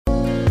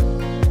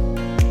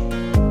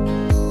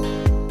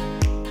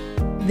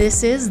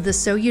This is the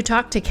So You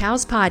Talk to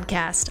Cows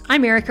podcast.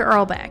 I'm Erica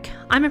Earlbeck.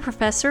 I'm a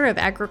professor of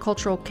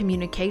agricultural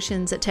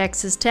communications at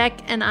Texas Tech,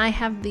 and I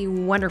have the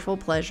wonderful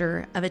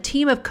pleasure of a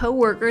team of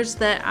coworkers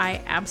that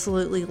I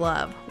absolutely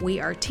love. We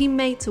are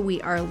teammates,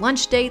 we are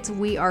lunch dates,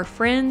 we are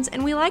friends,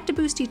 and we like to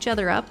boost each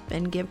other up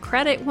and give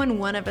credit when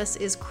one of us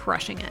is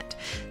crushing it.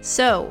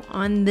 So,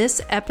 on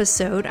this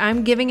episode,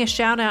 I'm giving a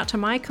shout out to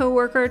my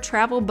coworker,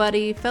 travel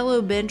buddy,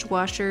 fellow binge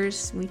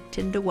watchers, we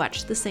tend to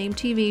watch the same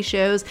TV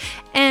shows,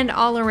 and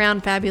all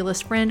around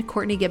fabulous friend,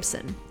 Courtney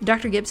Gibson.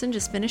 Dr. Gibson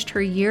just finished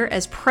her year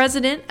as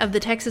president of the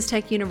Texas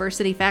Tech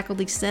University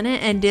Faculty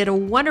Senate and did a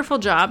wonderful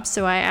job,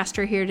 so I asked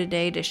her here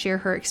today to share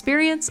her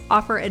experience,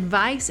 offer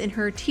advice in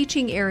her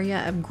teaching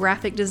area of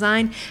graphic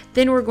design.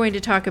 Then we're going to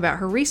talk about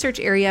her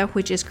research area,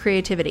 which is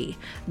creativity.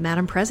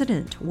 Madam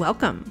President,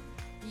 welcome.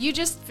 You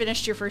just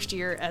finished your first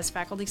year as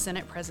Faculty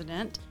Senate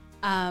President.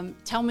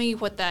 Tell me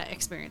what that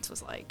experience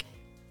was like.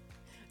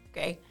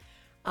 Okay.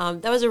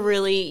 That was a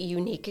really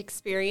unique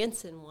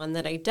experience and one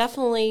that I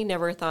definitely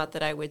never thought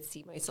that I would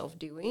see myself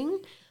doing.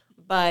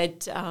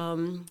 But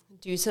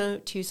due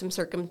to some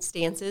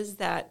circumstances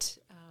that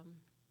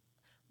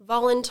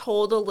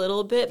voluntold a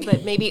little bit,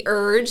 but maybe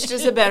urged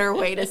is a better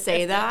way to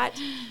say that,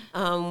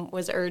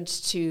 was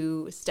urged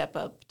to step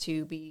up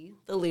to be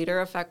the leader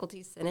of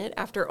Faculty Senate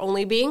after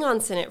only being on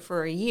Senate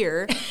for a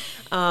year.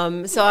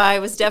 So I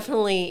was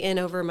definitely in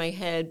over my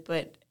head,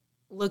 but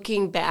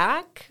looking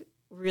back,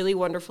 really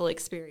wonderful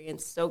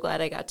experience. So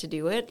glad I got to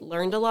do it.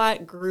 Learned a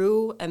lot,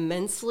 grew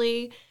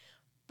immensely,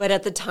 but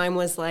at the time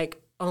was like,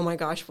 oh my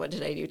gosh, what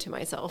did I do to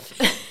myself?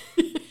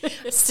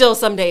 Still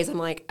some days I'm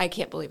like, I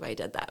can't believe I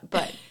did that.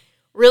 But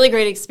really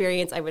great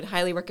experience. I would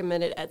highly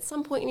recommend it at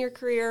some point in your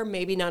career,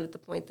 maybe not at the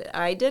point that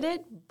I did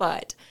it,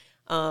 but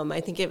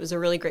I think it was a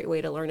really great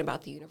way to learn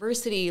about the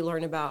university,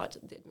 learn about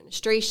the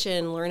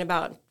administration, learn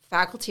about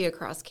faculty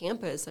across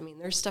campus. I mean,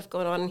 there's stuff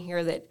going on in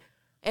here that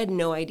I had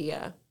no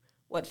idea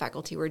what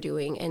faculty were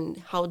doing and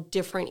how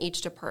different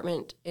each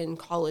department in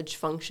college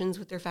functions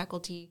with their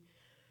faculty.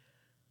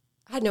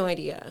 I had no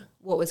idea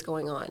what was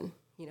going on.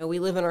 You know, we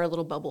live in our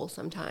little bubble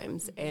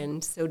sometimes.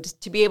 And so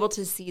to be able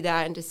to see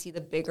that and to see the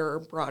bigger,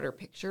 broader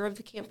picture of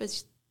the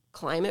campus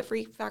climate for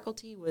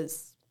faculty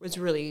was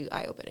really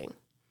eye-opening.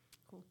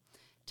 Cool.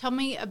 Tell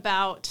me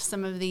about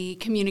some of the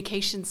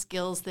communication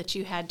skills that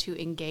you had to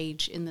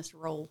engage in this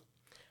role.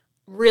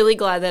 Really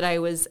glad that I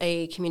was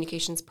a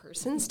communications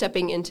person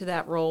stepping into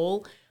that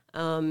role.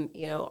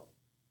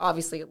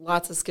 Obviously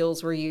lots of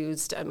skills were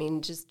used. I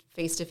mean, just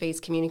face-to-face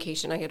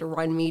communication. I had to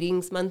run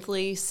meetings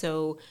monthly,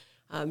 so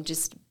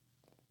just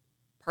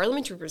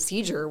parliamentary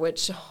procedure,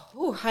 which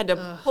had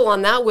to pull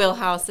on that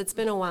wheelhouse. It's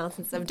been a while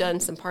since I've done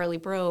some Parley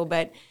Pro,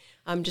 but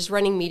just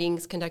running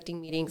meetings,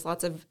 conducting meetings,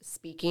 lots of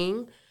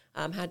speaking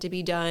had to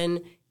be done.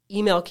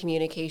 Email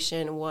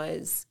communication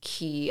was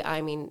key.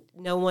 I mean,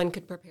 no one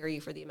could prepare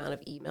you for the amount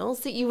of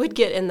emails that you would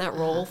get in that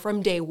role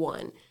from day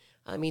one.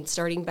 I mean,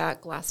 starting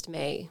back last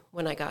April,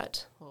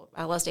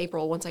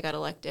 once I got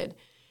elected,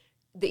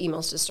 the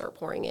emails just start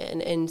pouring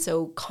in. And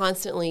so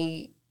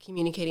constantly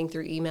communicating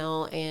through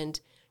email and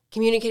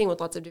communicating with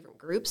lots of different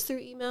groups through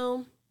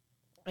email.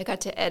 I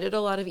got to edit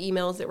a lot of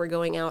emails that were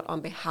going out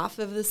on behalf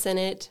of the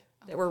Senate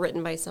that were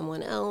written by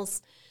someone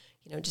else,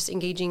 just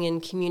engaging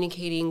in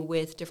communicating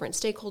with different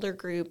stakeholder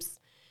groups.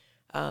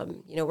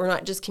 We're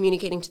not just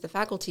communicating to the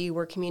faculty,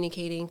 we're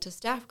communicating to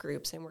staff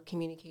groups and we're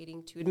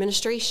communicating to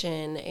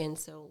administration. And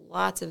so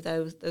lots of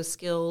those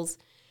skills,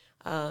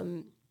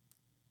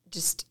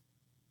 just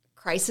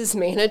crisis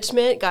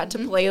management got to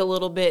play a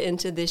little bit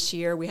into this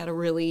year. We had a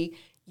really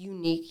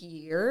unique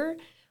year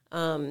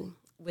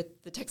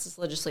with the Texas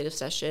legislative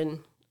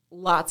session,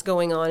 lots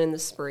going on in the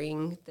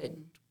spring that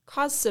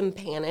caused some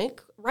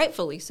panic,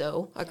 rightfully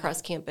so,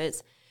 across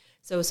campus.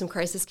 So some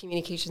crisis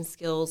communication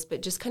skills,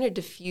 but just kind of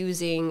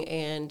diffusing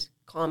and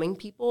calming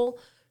people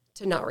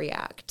to not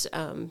react.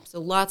 So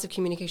lots of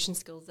communication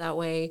skills that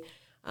way.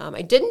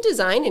 I didn't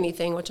design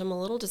anything, which I'm a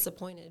little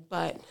disappointed,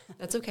 but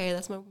that's okay.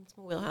 That's my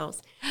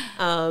wheelhouse.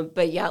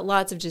 But yeah,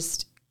 lots of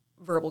just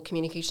verbal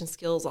communication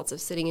skills, lots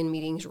of sitting in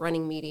meetings,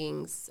 running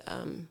meetings.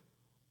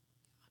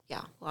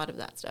 A lot of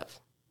that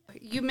stuff.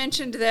 You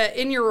mentioned that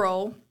in your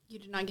role, you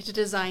did not get to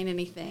design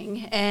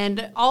anything.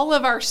 And all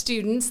of our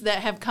students that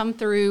have come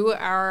through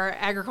our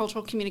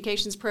agricultural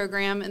communications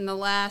program in the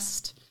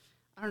last,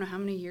 I don't know how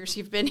many years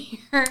you've been here.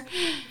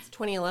 It's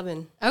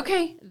 2011.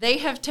 Okay. They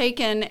have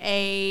taken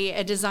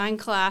a design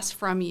class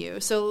from you.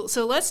 So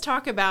let's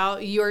talk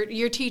about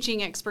your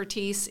teaching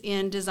expertise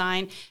in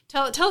design.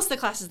 Tell us the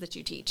classes that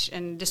you teach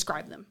and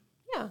describe them.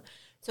 Yeah.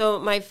 So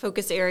my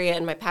focus area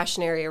and my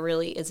passion area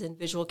really is in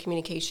visual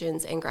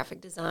communications and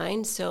graphic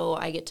design. So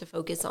I get to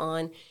focus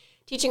on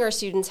teaching our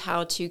students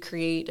how to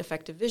create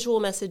effective visual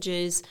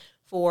messages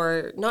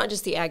for not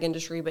just the ag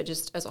industry, but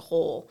just as a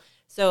whole.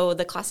 So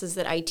the classes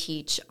that I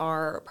teach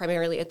are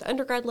primarily at the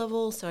undergrad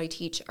level. So I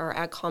teach our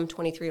AgCom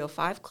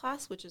 2305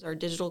 class, which is our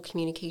digital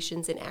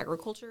communications in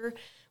agriculture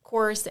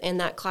course. And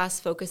that class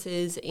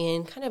focuses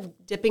in kind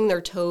of dipping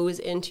their toes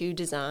into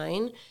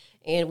design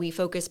And we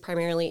focus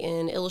primarily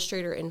in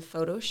Illustrator and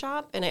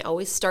Photoshop. And I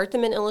always start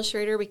them in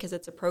Illustrator because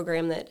it's a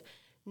program that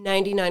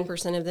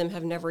 99% of them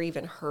have never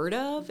even heard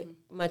of,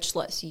 much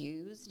less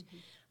used.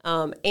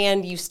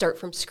 And you start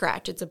from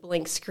scratch. It's a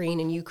blank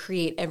screen and you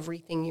create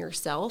everything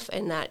yourself,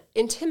 and that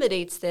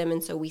intimidates them.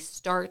 And so we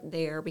start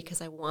there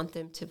because I want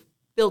them to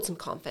build some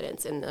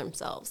confidence in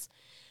themselves,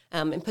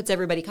 and puts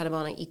everybody kind of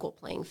on an equal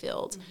playing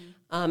field.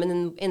 And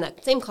then in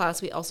that same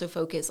class, we also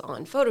focus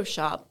on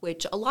Photoshop,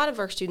 which a lot of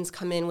our students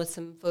come in with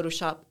some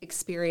Photoshop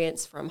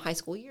experience from high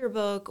school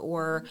yearbook,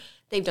 or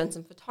they've done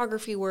some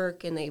photography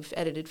work and they've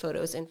edited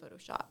photos in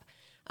Photoshop.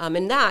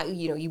 And that,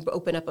 you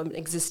open up an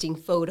existing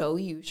photo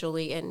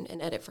usually and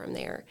edit from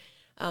there.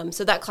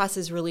 So that class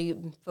is really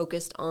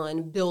focused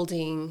on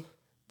building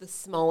the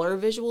smaller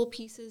visual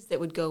pieces that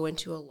would go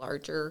into a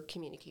larger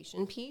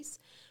communication piece.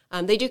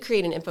 They do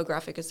create an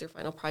infographic as their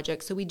final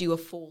project, so we do a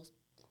full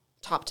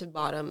top to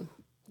bottom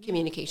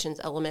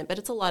communications element, but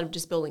it's a lot of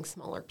just building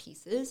smaller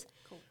pieces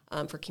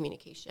for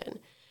communication.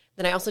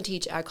 Then I also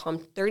teach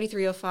AgCom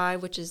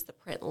 3305, which is the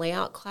print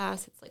layout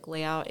class. It's like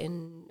layout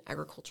in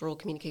agricultural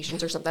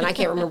communications or something. I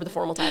can't remember the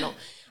formal title.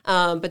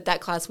 But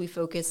that class we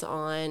focus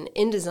on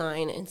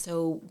InDesign, and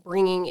so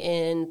bringing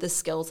in the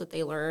skills that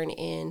they learn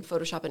in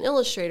Photoshop and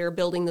Illustrator,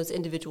 building those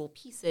individual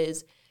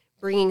pieces,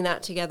 bringing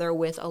that together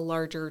with a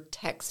larger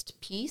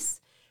text piece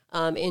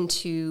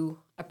into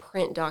a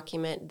print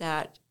document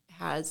that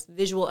has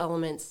visual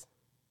elements,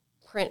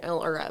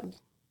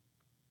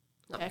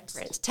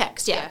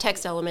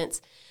 text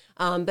elements,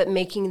 but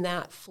making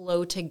that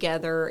flow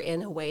together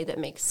in a way that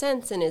makes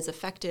sense and is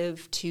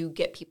effective to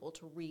get people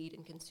to read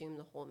and consume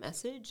the whole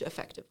message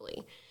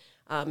effectively.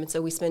 And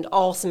so we spend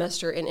all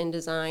semester in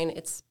InDesign.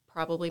 It's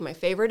probably my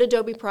favorite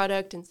Adobe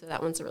product, and so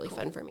that one's really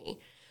fun for me.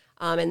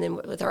 And then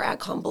with our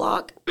AgCom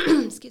block,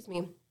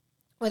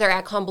 with our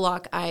AgCom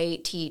block, I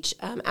teach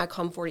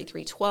AgCom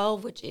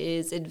 4312, which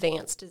is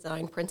Advanced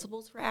Design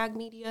Principles for Ag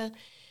Media.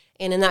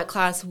 And in that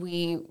class,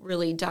 we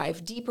really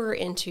dive deeper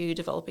into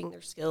developing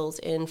their skills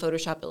in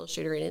Photoshop,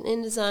 Illustrator, and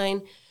in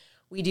InDesign.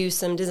 We do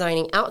some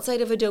designing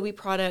outside of Adobe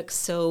products.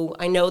 So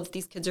I know that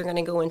these kids are going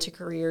to go into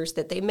careers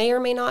that they may or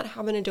may not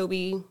have an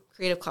Adobe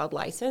Creative Cloud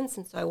license.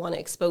 And so I want to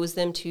expose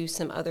them to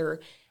some other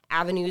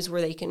avenues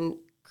where they can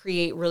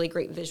create really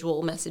great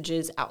visual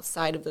messages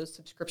outside of those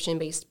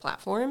subscription-based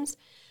platforms.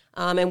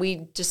 And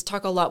we just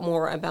talk a lot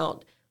more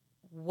about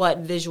what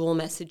visual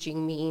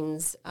messaging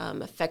means,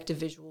 effective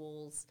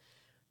visuals,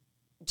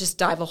 just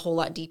dive a whole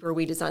lot deeper.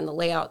 We design the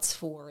layouts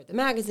for the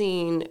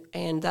magazine,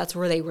 and that's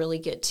where they really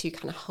get to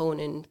kind of hone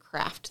and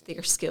craft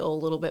their skill a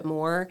little bit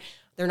more.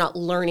 They're not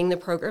learning the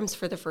programs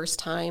for the first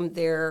time.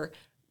 They're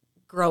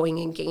growing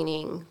and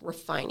gaining,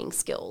 refining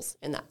skills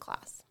in that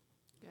class.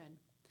 Good.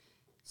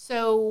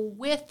 So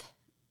with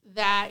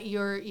that,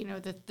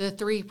 the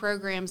three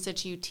programs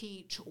that you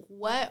teach,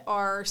 what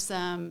are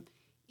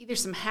either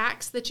some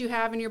hacks that you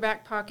have in your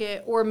back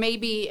pocket, or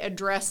maybe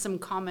address some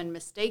common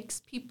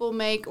mistakes people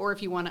make, or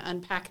if you want to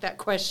unpack that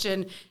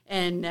question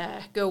and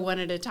go one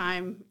at a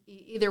time,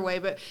 either way.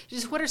 But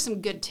just what are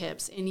some good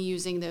tips in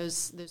using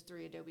those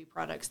three Adobe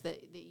products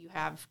that you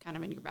have kind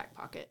of in your back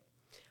pocket?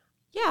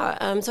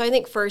 Yeah, so I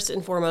think first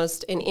and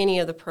foremost in any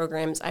of the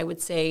programs, I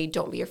would say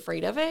don't be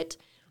afraid of it.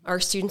 Our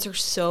students are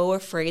so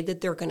afraid that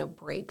they're going to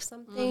break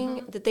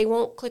something, that they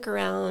won't click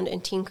around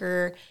and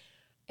tinker.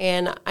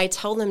 And I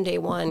tell them day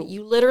one,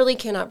 you literally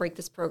cannot break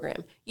this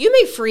program. You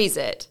may freeze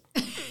it,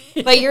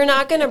 but you're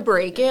not going to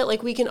break it.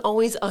 Like, we can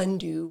always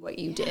undo what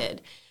you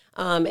did.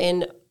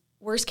 And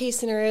worst case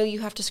scenario, you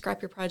have to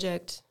scrap your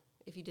project.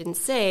 If you didn't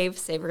save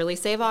early,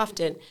 save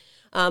often.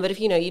 But if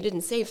you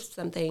didn't save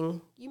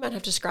something, you might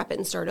have to scrap it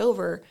and start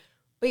over.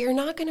 But you're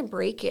not going to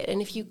break it.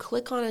 And if you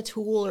click on a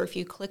tool or if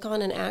you click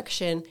on an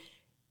action,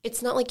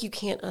 it's not like you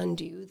can't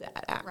undo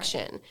that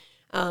action.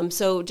 Right.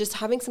 So just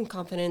having some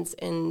confidence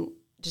and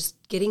just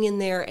getting in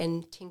there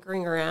and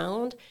tinkering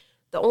around,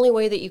 the only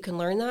way that you can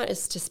learn that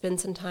is to spend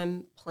some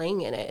time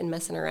playing in it and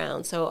messing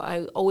around. So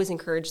I always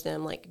encourage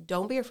them,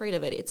 don't be afraid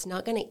of it. It's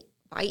not going to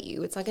bite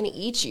you. It's not going to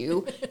eat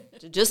you.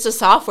 It's just a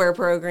software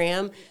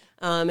program.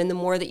 And the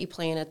more that you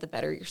play in it, the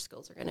better your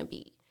skills are going to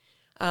be.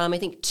 I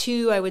think,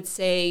 two, I would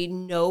say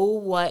know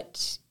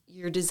what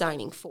you're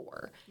designing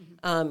for.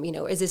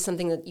 Is this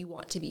something that you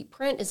want to be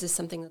print? Is this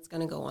something that's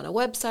going to go on a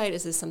website?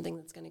 Is this something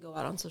that's going to go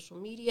out on social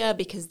media?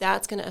 Because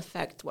that's going to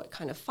affect what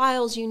kind of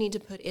files you need to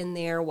put in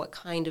there, what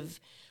kind of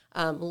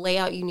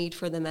layout you need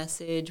for the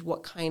message,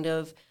 what kind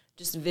of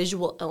just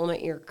visual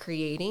element you're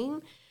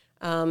creating.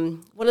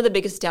 One of the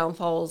biggest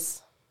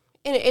downfalls,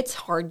 and it's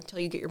hard until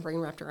you get your brain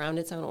wrapped around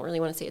it, so I don't really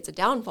want to say it's a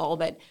downfall,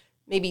 but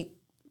maybe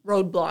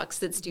roadblocks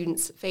that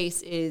students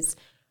face is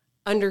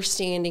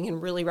understanding and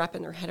really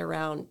wrapping their head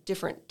around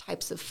different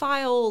types of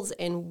files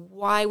and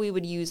why we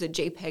would use a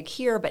JPEG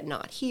here but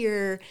not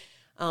here.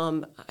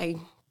 I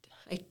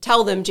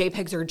tell them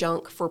JPEGs are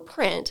junk for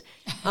print,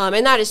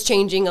 and that is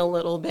changing a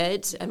little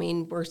bit. I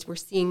mean, we're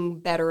seeing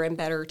better and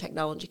better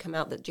technology come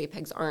out that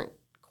JPEGs aren't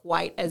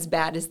quite as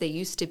bad as they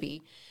used to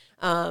be.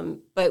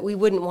 But we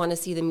wouldn't want to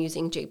see them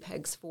using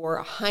JPEGs for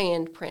a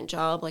high-end print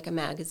job like a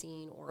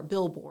magazine or a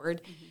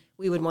billboard. Mm-hmm.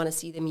 We would want to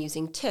see them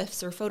using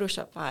TIFFs or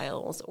Photoshop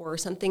files or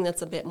something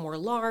that's a bit more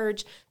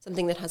large,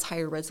 something that has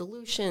higher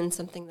resolution,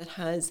 something that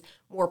has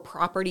more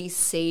properties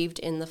saved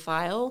in the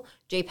file.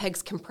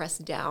 JPEGs compress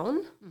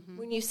down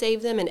when you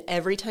save them, and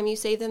every time you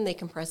save them, they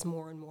compress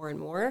more and more and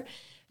more.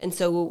 And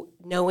so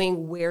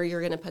knowing where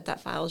you're going to put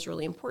that file is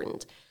really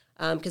important.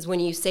 Because when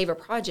you save a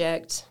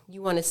project,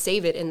 you want to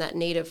save it in that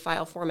native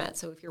file format.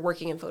 So if you're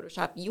working in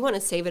Photoshop, you want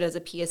to save it as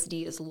a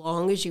PSD as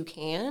long as you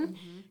can.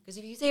 Because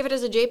if you save it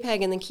as a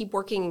JPEG and then keep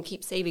working and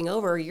keep saving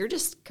over, you're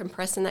just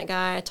compressing that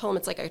guy. I told him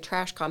it's like a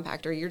trash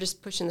compactor. You're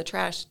just pushing the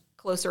trash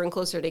closer and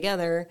closer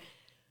together,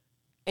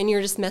 and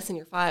you're just messing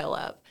your file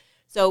up.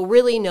 So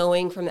really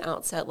knowing from the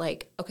outset,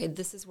 like, okay,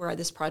 this is where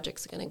this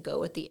project's going to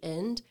go at the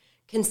end,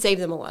 can save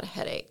them a lot of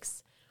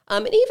headaches.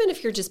 And even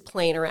if you're just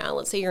playing around,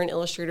 let's say you're an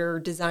illustrator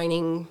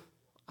designing,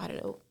 I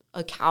don't know,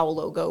 a cow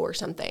logo or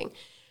something.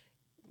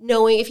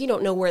 Knowing if you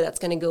don't know where that's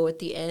going to go at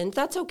the end,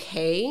 that's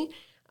okay.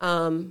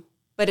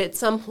 But at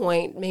some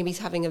point, maybe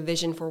having a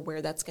vision for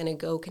where that's going to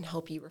go can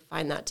help you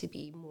refine that to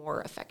be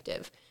more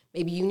effective.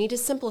 Maybe you need to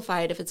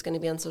simplify it if it's going to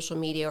be on social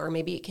media, or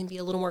maybe it can be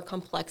a little more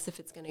complex if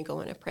it's going to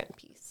go in a print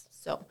piece.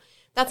 So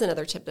that's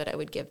another tip that I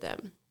would give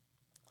them.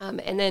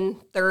 And then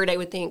third, I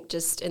would think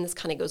just, and this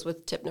kind of goes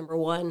with tip number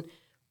one,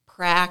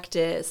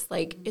 practice.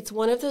 Like, it's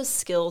one of those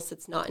skills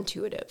that's not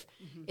intuitive.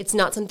 It's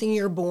not something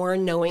you're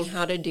born knowing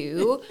how to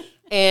do.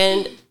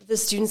 And the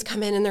students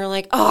come in and they're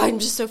like, oh, I'm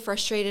just so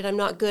frustrated. I'm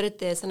not good at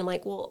this. And I'm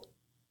like, well,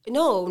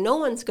 no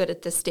one's good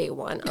at this day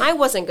one. I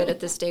wasn't good at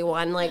this day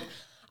one. Like,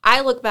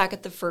 I look back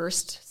at the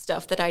first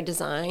stuff that I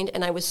designed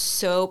and I was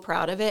so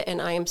proud of it.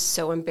 And I am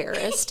so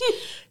embarrassed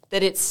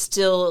that it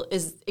still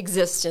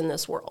exists in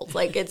this world.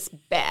 Like, it's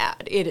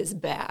bad. It is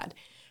bad.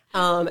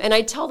 And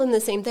I tell them the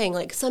same thing.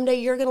 Like, someday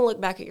you're going to look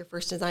back at your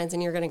first designs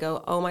and you're going to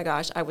go, oh my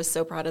gosh, I was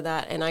so proud of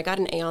that. And I got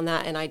an A on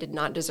that and I did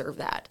not deserve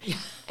that.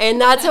 And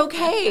that's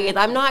okay.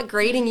 I'm not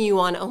grading you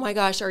on, oh my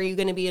gosh, are you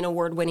going to be an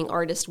award-winning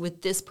artist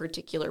with this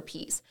particular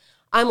piece?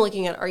 I'm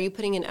looking at, are you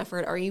putting in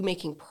effort? Are you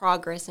making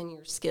progress in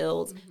your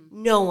skills?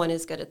 No one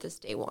is good at this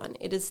day one.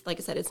 It is, like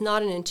I said, it's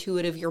not an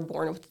intuitive, you're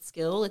born with the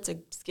skill. It's a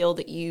skill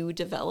that you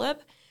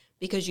develop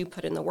because you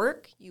put in the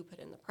work, you put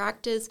in the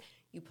practice,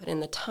 you put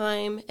in the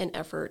time and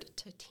effort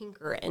to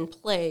tinker and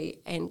play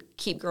and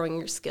keep growing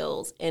your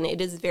skills. And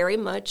it is very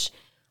much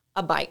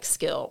a bike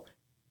skill.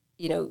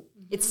 You know,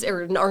 it's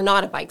or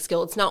not a bike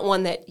skill. It's not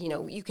one that, you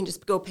know, you can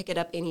just go pick it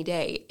up any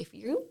day. If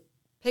you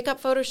pick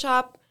up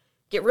Photoshop,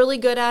 get really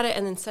good at it,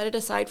 and then set it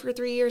aside for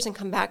 3 years and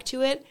come back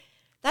to it,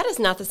 that is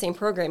not the same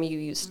program you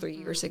used 3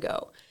 years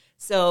ago.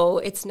 So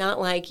it's not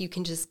like you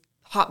can just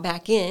hop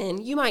back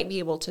in. You might be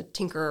able to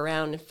tinker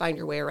around and find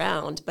your way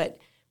around, but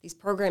these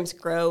programs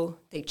grow,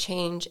 they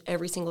change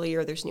every single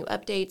year. There's new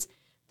updates.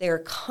 They're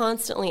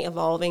constantly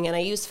evolving, and I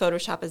use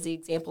Photoshop as the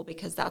example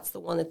because that's the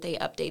one that they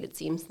update, it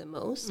seems, the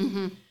most.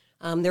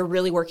 They're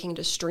really working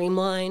to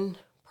streamline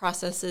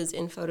processes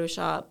in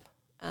Photoshop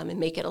and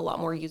make it a lot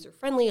more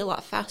user-friendly, a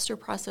lot faster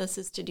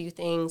processes to do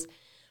things.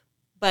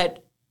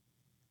 But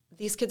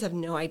these kids have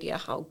no idea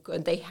how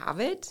good they have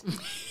it.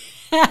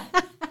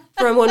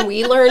 From when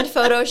we learned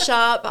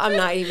Photoshop, I'm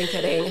not even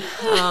kidding.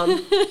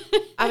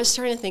 I was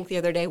trying to think the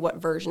other day what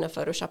version of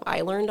Photoshop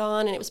I learned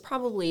on, and it was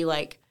probably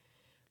like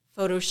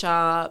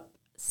Photoshop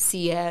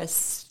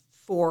CS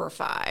 4 or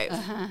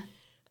 5.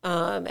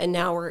 And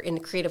now we're in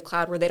the Creative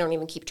Cloud where they don't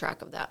even keep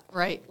track of that.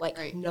 Right.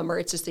 Number.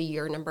 It's just a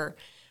year number.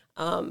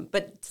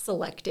 But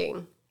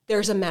selecting,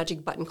 there's a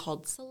magic button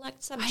called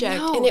Select Subject,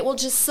 and it will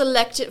just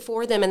select it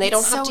for them, and they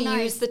don't have to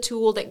use the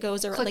tool that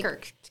goes around.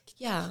 Clicker.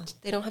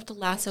 They don't have to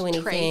lasso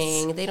anything.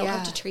 Trace. They don't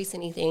have to trace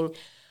anything.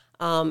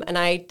 And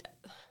I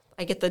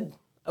get the,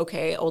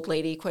 okay, old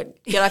lady,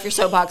 get off your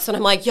soapbox. And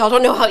I'm like, y'all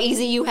don't know how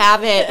easy you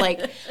have it.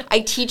 Like,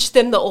 I teach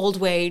them the old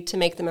way to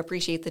make them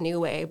appreciate the new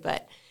way.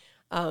 But,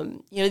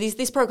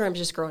 these programs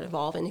just grow and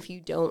evolve. And if you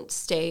don't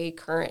stay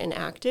current and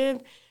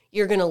active,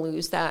 you're going to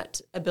lose that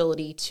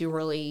ability to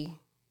really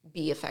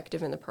be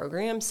effective in the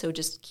program. So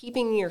just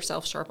keeping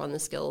yourself sharp on the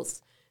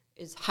skills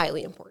is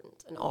highly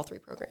important in all three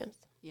programs.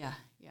 Yeah.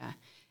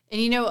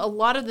 And, a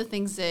lot of the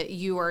things that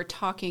you are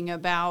talking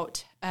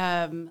about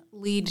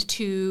lead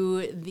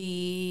to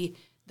the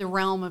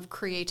realm of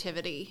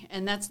creativity.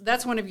 And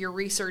that's one of your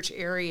research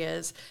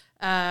areas.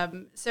 But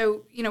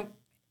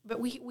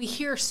we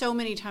hear so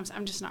many times,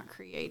 I'm just not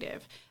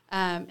creative.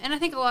 And I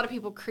think a lot of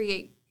people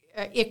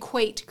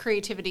equate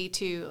creativity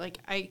to, like,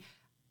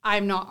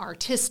 I'm not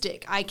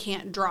artistic, I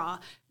can't draw.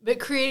 But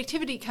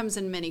creativity comes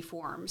in many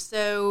forms.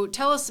 So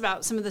tell us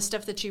about some of the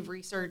stuff that you've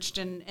researched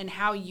and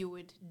how you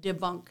would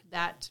debunk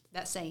that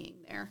saying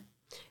there.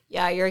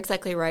 Yeah, you're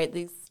exactly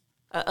right.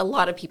 A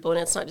lot of people, and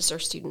it's not just our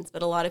students,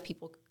 but a lot of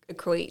people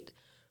equate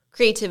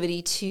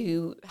creativity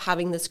to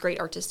having this great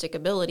artistic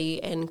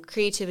ability, and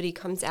creativity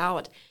comes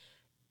out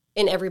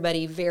in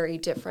everybody very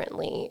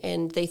differently.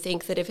 And they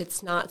think that if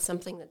it's not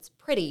something that's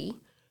pretty,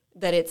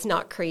 that it's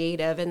not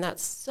creative, and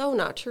that's so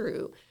not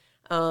true.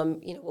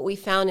 What we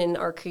found in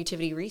our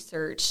creativity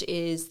research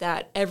is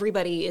that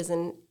everybody is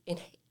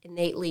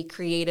innately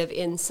creative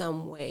in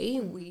some way.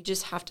 We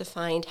just have to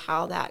find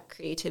how that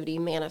creativity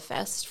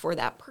manifests for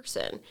that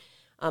person.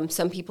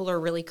 Some people are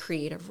really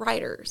creative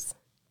writers,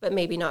 but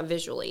maybe not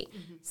visually.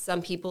 Mm-hmm.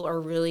 Some people are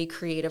really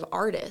creative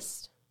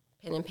artists,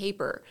 pen and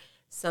paper.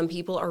 Some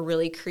people are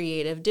really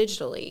creative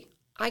digitally.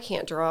 I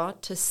can't draw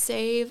to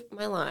save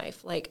my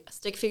life. Like,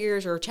 stick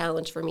figures are a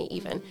challenge for me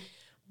even. Mm-hmm.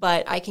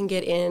 But I can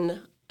get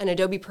in an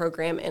Adobe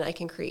program and I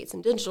can create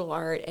some digital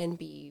art and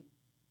be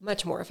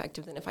much more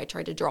effective than if I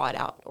tried to draw it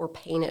out or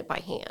paint it by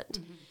hand.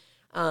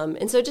 Mm-hmm.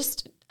 And so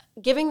just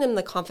giving them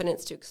the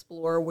confidence to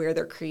explore where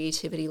their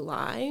creativity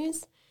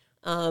lies.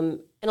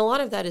 And a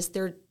lot of that is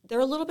they're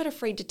a little bit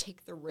afraid to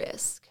take the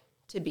risk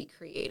to be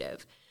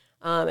creative.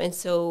 And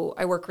so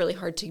I work really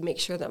hard to make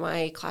sure that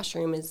my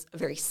classroom is a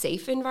very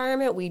safe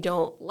environment. We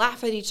don't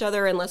laugh at each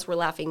other unless we're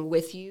laughing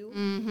with you.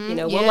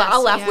 Mm-hmm.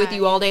 I'll laugh with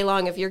you all day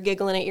long. If you're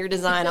giggling at your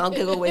design, I'll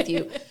giggle with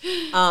you.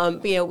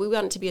 But, we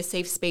want it to be a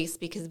safe space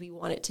because we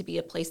want it to be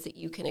a place that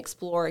you can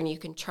explore and you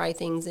can try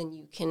things and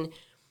you can,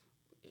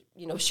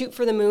 shoot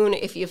for the moon.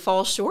 If you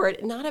fall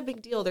short, not a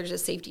big deal. There's a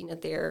safety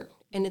net there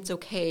and it's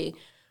okay.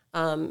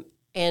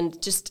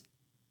 And just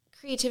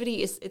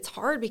creativity it's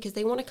hard because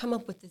they want to come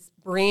up with this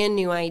brand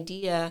new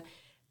idea,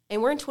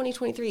 and we're in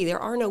 2023. There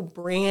are no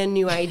brand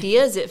new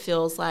ideas, it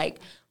feels like,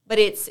 but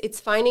it's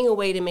finding a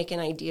way to make an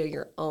idea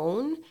your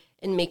own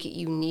and make it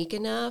unique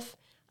enough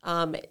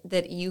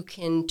that you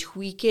can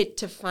tweak it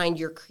to find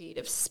your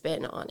creative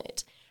spin on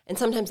it. And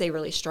sometimes they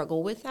really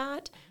struggle with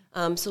that.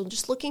 So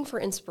just looking for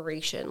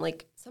inspiration.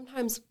 Like,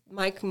 sometimes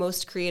my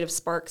most creative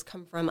sparks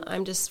come from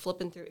I'm just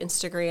flipping through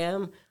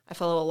Instagram. I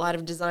follow a lot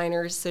of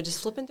designers, so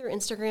just flipping through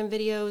Instagram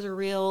videos or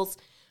reels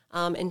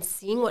and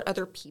seeing what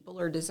other people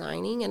are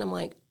designing. And I'm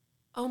like,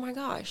 oh my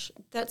gosh,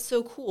 that's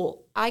so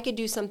cool. I could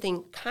do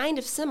something kind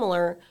of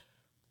similar,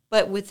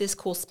 but with this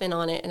cool spin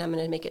on it, and I'm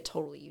going to make it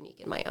totally unique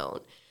in my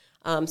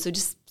own. So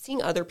just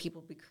seeing other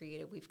people be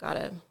creative, we've got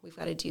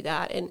to do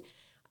that. And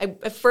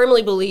I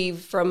firmly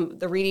believe from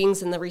the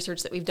readings and the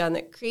research that we've done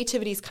that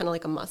creativity is kind of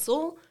like a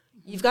muscle.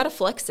 You've got to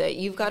flex it.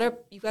 You've got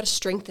to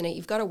strengthen it.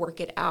 You've got to work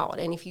it out.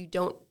 And if you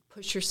don't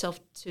push yourself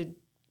to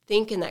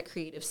think in that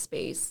creative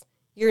space,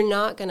 you're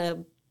not going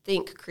to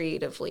think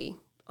creatively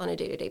on a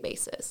day-to-day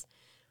basis.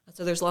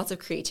 So there's lots of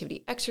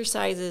creativity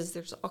exercises.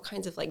 There's all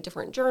kinds of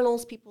different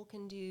journals people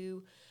can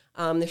do.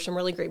 There's some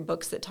really great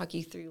books that talk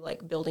you through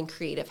building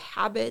creative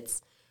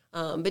habits.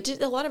 But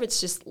a lot of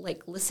it's just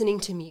listening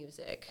to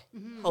music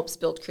helps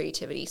build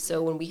creativity.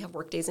 So when we have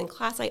work days in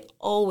class, I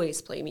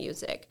always play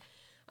music.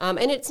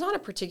 And it's not a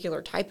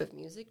particular type of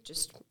music.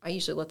 Just I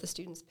usually let the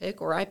students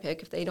pick, or I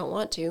pick if they don't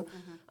want to.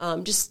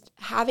 Just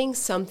having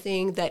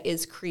something that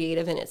is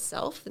creative in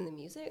itself in the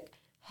music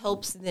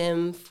helps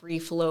them free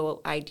flow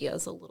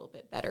ideas a little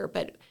bit better.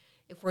 But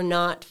if we're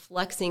not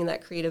flexing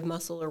that creative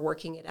muscle or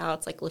working it out,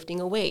 it's like lifting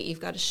a weight. You've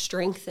got to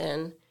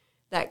strengthen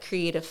that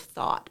creative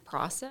thought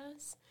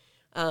process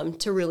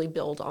to really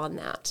build on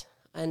that.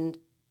 And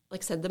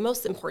like I said, the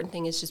most important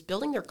thing is just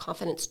building their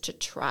confidence to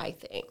try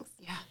things.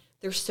 Yeah.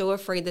 They're so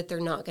afraid that they're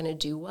not going to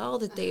do well,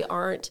 that they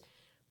aren't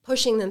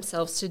pushing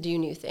themselves to do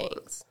new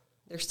things.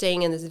 They're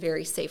staying in this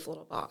very safe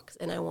little box,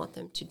 and I want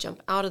them to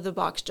jump out of the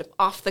box, jump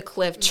off the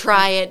cliff,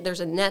 try it.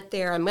 There's a net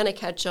there. I'm going to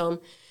catch them.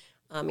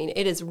 I mean,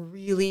 it is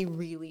really,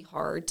 really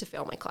hard to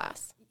fail my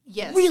class.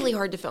 Yes. Really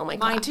hard to fail my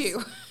class. Mine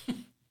too.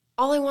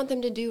 All I want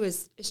them to do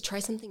is try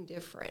something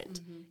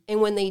different. Mm-hmm.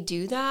 And when they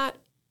do that,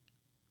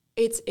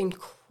 it's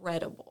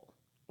incredible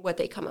what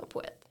they come up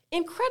with.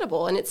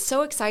 Incredible. And it's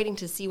so exciting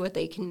to see what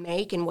they can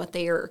make and what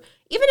they are.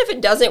 Even if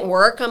it doesn't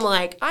work, I'm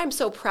like, I'm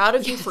so proud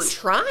of you for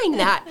trying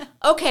that.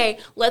 Okay,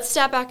 let's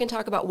step back and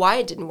talk about why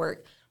it didn't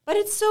work. But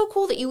it's so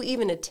cool that you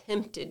even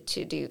attempted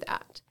to do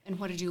that. And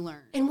what did you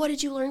learn? And what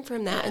did you learn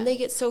from that? Yeah. And they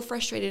get so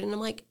frustrated. And I'm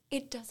like,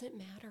 it doesn't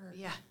matter.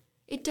 Yeah.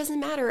 It doesn't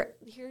matter.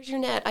 Here's your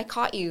net. I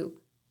caught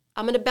you.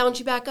 I'm going to bounce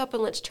you back up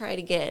and let's try it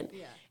again.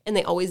 Yeah. And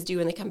they always do,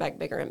 and they come back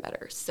bigger and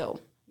better. So,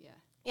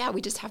 yeah,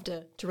 we just have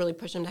to really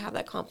push them to have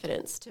that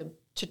confidence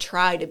to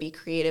try to be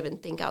creative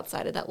and think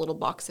outside of that little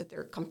box that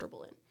they're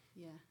comfortable in.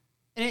 Yeah.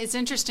 And it's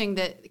interesting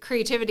that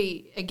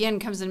creativity, again,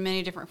 comes in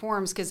many different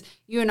forms, because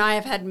you and I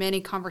have had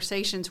many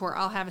conversations where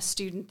I'll have a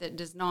student that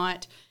does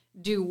not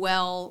do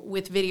well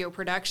with video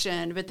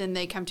production, but then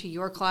they come to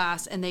your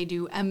class and they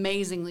do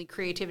amazingly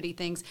creativity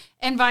things,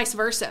 and vice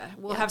versa.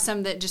 We'll have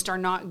some that just are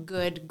not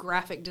good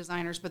graphic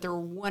designers, but they're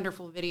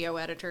wonderful video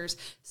editors.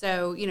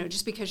 So,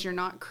 just because you're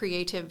not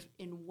creative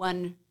in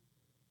one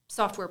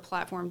software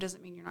platform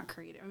doesn't mean you're not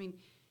creative. I mean,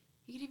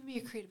 you could even be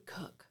a creative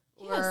cook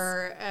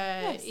or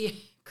a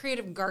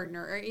creative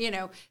gardener,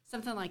 or,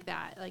 something like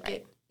that.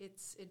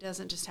 It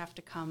doesn't just have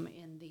to come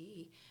in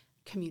the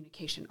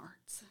communication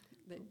arts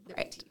that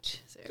we teach.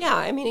 So. Yeah,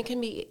 I mean, it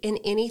can be in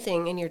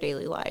anything in your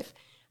daily life.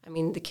 I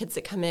mean, the kids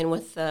that come in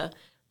with the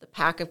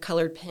pack of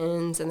colored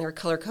pens and they're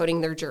color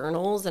coding their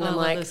journals, and I'm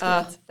like,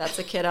 that's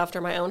a kid after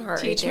my own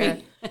heart right there.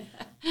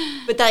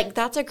 But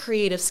that's a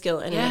creative skill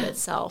in and of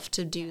itself,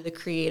 to do the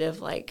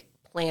creative,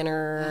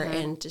 planner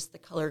and just the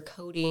color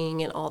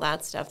coding and all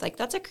that stuff. Like,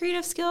 that's a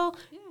creative skill.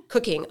 Yeah.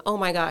 Cooking. Oh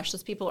my gosh,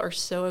 those people are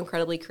so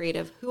incredibly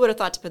creative. Who would have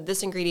thought to put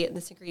this ingredient and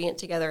this ingredient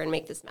together and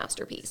make this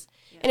masterpiece?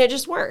 Yeah. And it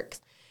just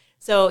works.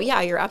 So yeah,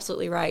 you're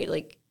absolutely right.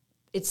 Like,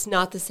 it's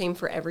not the same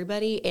for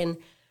everybody. And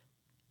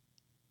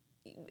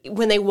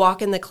when they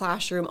walk in the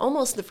classroom,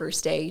 almost the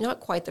first day, not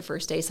quite the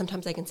first day,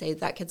 sometimes I can say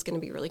that kid's going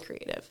to be really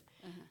creative.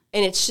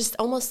 And it's just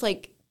almost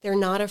like they're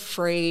not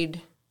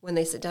afraid when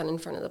they sit down in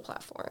front of the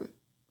platform.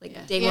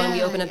 Like day one,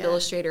 we open up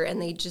Illustrator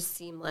and they just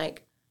seem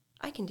like,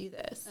 I can do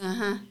this.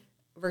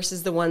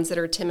 Versus the ones that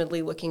are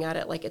timidly looking at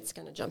it like it's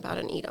going to jump out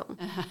and eat them.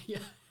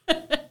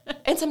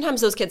 And sometimes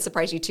those kids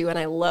surprise you too, and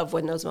I love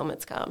when those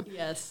moments come.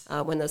 Yes.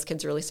 When those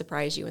kids really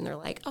surprise you and they're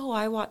like, oh,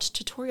 I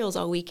watched tutorials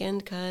all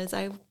weekend because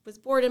I was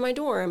bored in my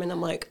dorm. And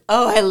I'm like,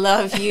 oh, I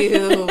love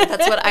you.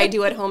 That's what I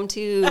do at home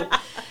too.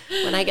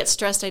 When I get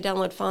stressed, I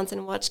download fonts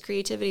and watch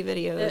creativity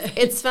videos.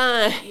 It's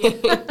fine.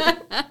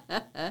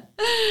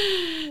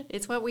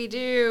 It's what we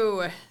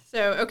do.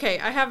 So, okay,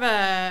 I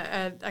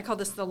have I call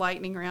this the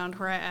lightning round,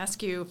 where I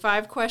ask you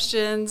 5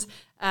 questions,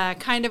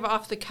 kind of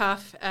off the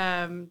cuff,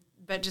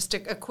 but just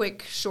a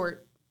quick,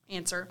 short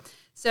answer.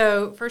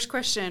 So, first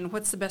question,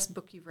 what's the best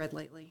book you've read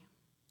lately?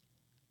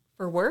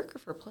 For work or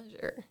for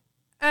pleasure?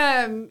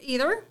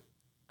 Either.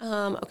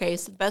 Okay,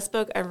 so the best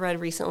book I've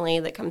read recently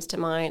that comes to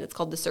mind, it's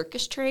called The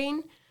Circus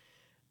Train.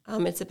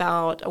 It's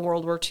about a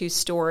World War II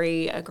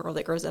story, a girl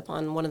that grows up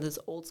on one of those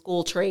old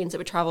school trains that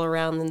would travel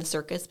around in the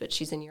circus, but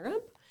she's in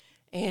Europe.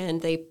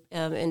 And they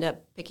end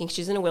up picking,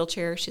 she's in a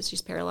wheelchair,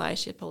 she's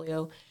paralyzed, she had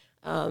polio,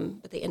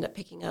 but they end up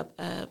picking up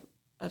a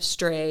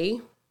stray,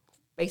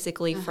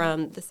 basically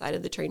from the side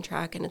of the train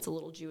track, and it's a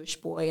little Jewish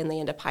boy, and they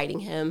end up hiding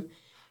him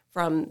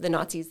from the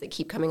Nazis that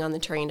keep coming on the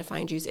train to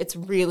find Jews. It's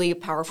really a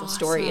powerful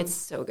story. It's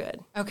so good.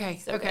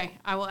 Okay, so good.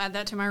 I will add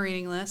that to my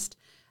reading list.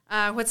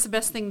 What's the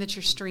best thing that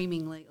you're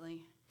streaming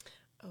lately?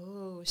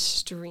 Oh,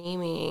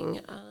 streaming.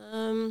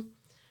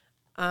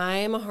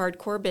 I'm a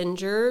hardcore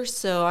binger,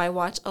 so I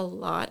watch a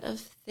lot of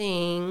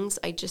things.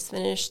 I just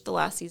finished the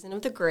last season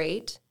of The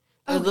Great,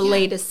 or the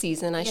latest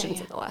season. I shouldn't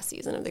say the last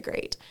season of The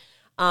Great.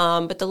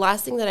 But the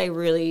last thing that I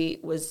really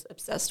was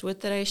obsessed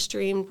with that I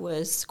streamed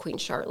was Queen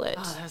Charlotte.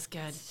 Oh, that was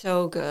good.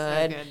 So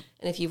good. And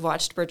if you've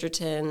watched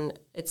Bridgerton,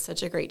 it's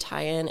such a great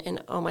tie-in.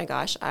 And oh my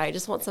gosh, I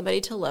just want somebody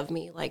to love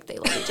me like they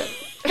love each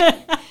other.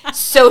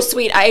 So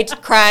sweet. I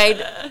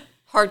cried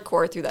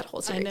hardcore through that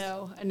whole series.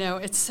 I know.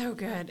 It's so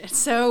good. It's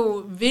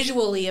so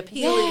visually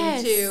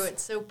appealing too.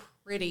 It's so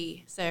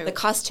pretty. So the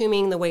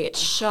costuming, the way it's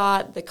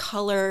shot, the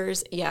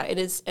colors, it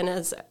is. And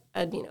as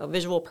a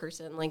visual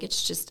person, like,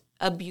 it's just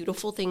a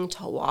beautiful thing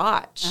to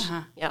watch.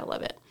 Yeah, I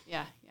love it.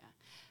 Yeah.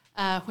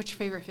 What's your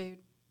favorite food?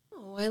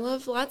 Oh, I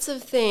love lots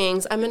of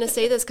things. I'm going to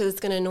say this because it's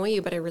going to annoy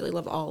you, but I really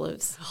love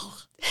olives.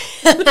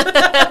 But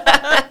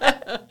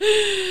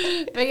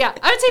yeah,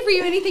 I would say for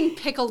you, anything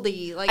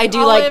pickledy, like I do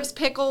olives,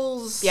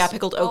 pickles. Yeah,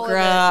 pickled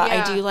okra.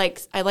 Yeah.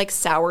 I like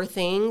sour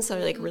things. So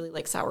I really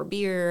like sour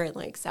beer. I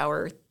like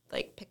sour,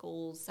 like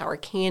pickles, sour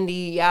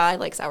candy. Yeah, I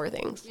like sour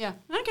things. Yeah.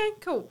 Okay,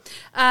 cool.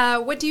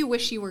 What do you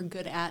wish you were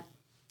good at?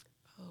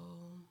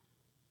 Oh,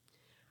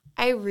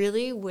 I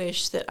really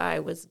wish that I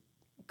was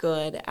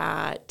good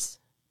at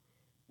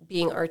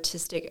being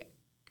artistic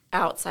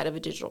outside of a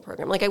digital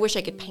program. Like, I wish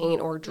I could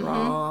paint or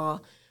draw.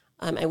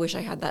 I wish I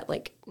had that,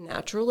 like,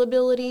 natural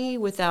ability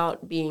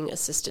without being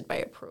assisted by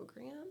a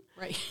program.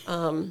 Right.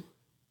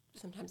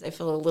 Sometimes I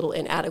feel a little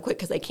inadequate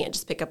because I can't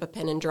just pick up a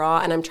pen and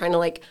draw, and I'm trying to,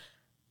 like,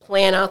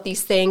 plan out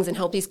these things and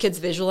help these kids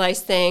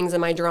visualize things,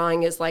 and my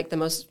drawing is, like, the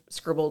most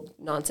scribbled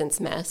nonsense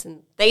mess.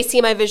 And they see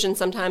my vision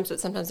sometimes, but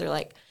sometimes they're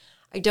like,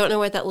 I don't know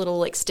what that little,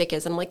 like, stick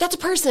is. And I'm like, that's a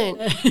person.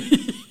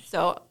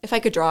 So if I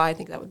could draw, I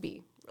think that would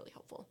be really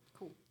helpful.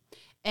 Cool.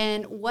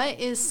 And what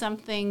is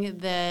something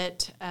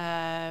that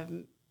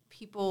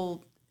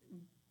people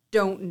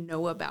don't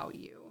know about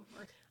you?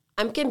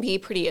 I can be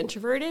pretty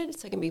introverted,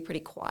 so I can be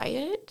pretty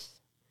quiet.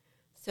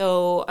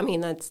 So, I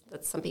mean, that's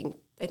something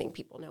I think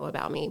people know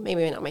about me.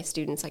 Maybe not my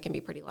students. I can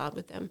be pretty loud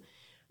with them.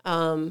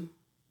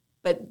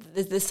 But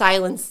the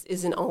silence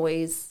isn't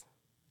always,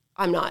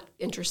 I'm not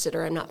interested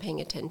or I'm not paying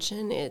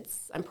attention.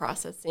 I'm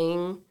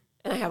processing,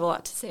 and I have a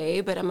lot to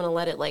say, but I'm going to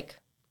let it, like,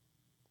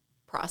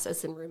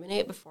 process and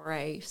ruminate before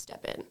I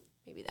step in.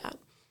 Maybe that.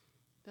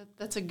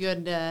 That's a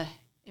good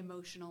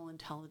emotional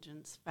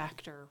intelligence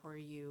factor, where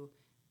you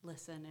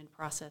listen and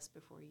process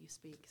before you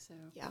speak. So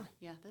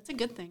yeah, that's a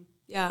good thing.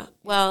 Yeah.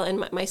 Well,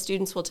 and my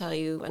students will tell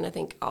you, and I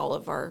think all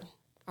of our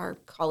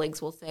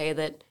colleagues will say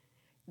that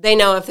they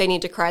know if they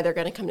need to cry, they're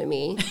going to come to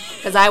me,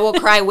 because I will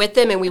cry with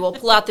them, and we will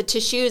pull out the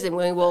tissues, and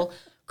we will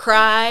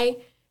cry,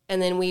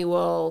 and then we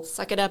will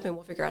suck it up, and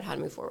we'll figure out how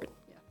to move forward.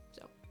 Yeah.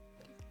 So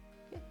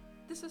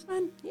this was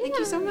fun. Yeah. Thank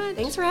you so much.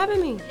 Thanks for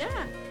having me.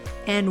 Yeah.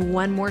 And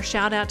one more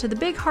shout out to the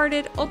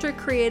big-hearted,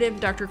 ultra-creative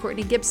Dr.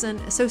 Courtney Gibson,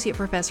 Associate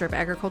Professor of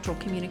Agricultural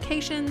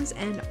Communications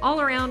and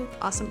all-around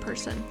awesome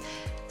person.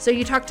 So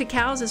You Talk to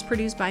Cows is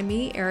produced by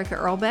me, Erica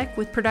Earlbeck,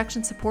 with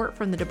production support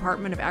from the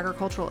Department of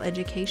Agricultural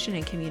Education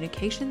and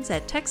Communications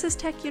at Texas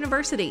Tech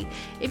University.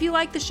 If you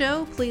like the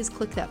show, please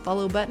click that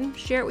follow button,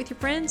 share it with your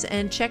friends,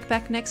 and check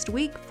back next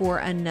week for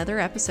another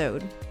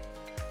episode.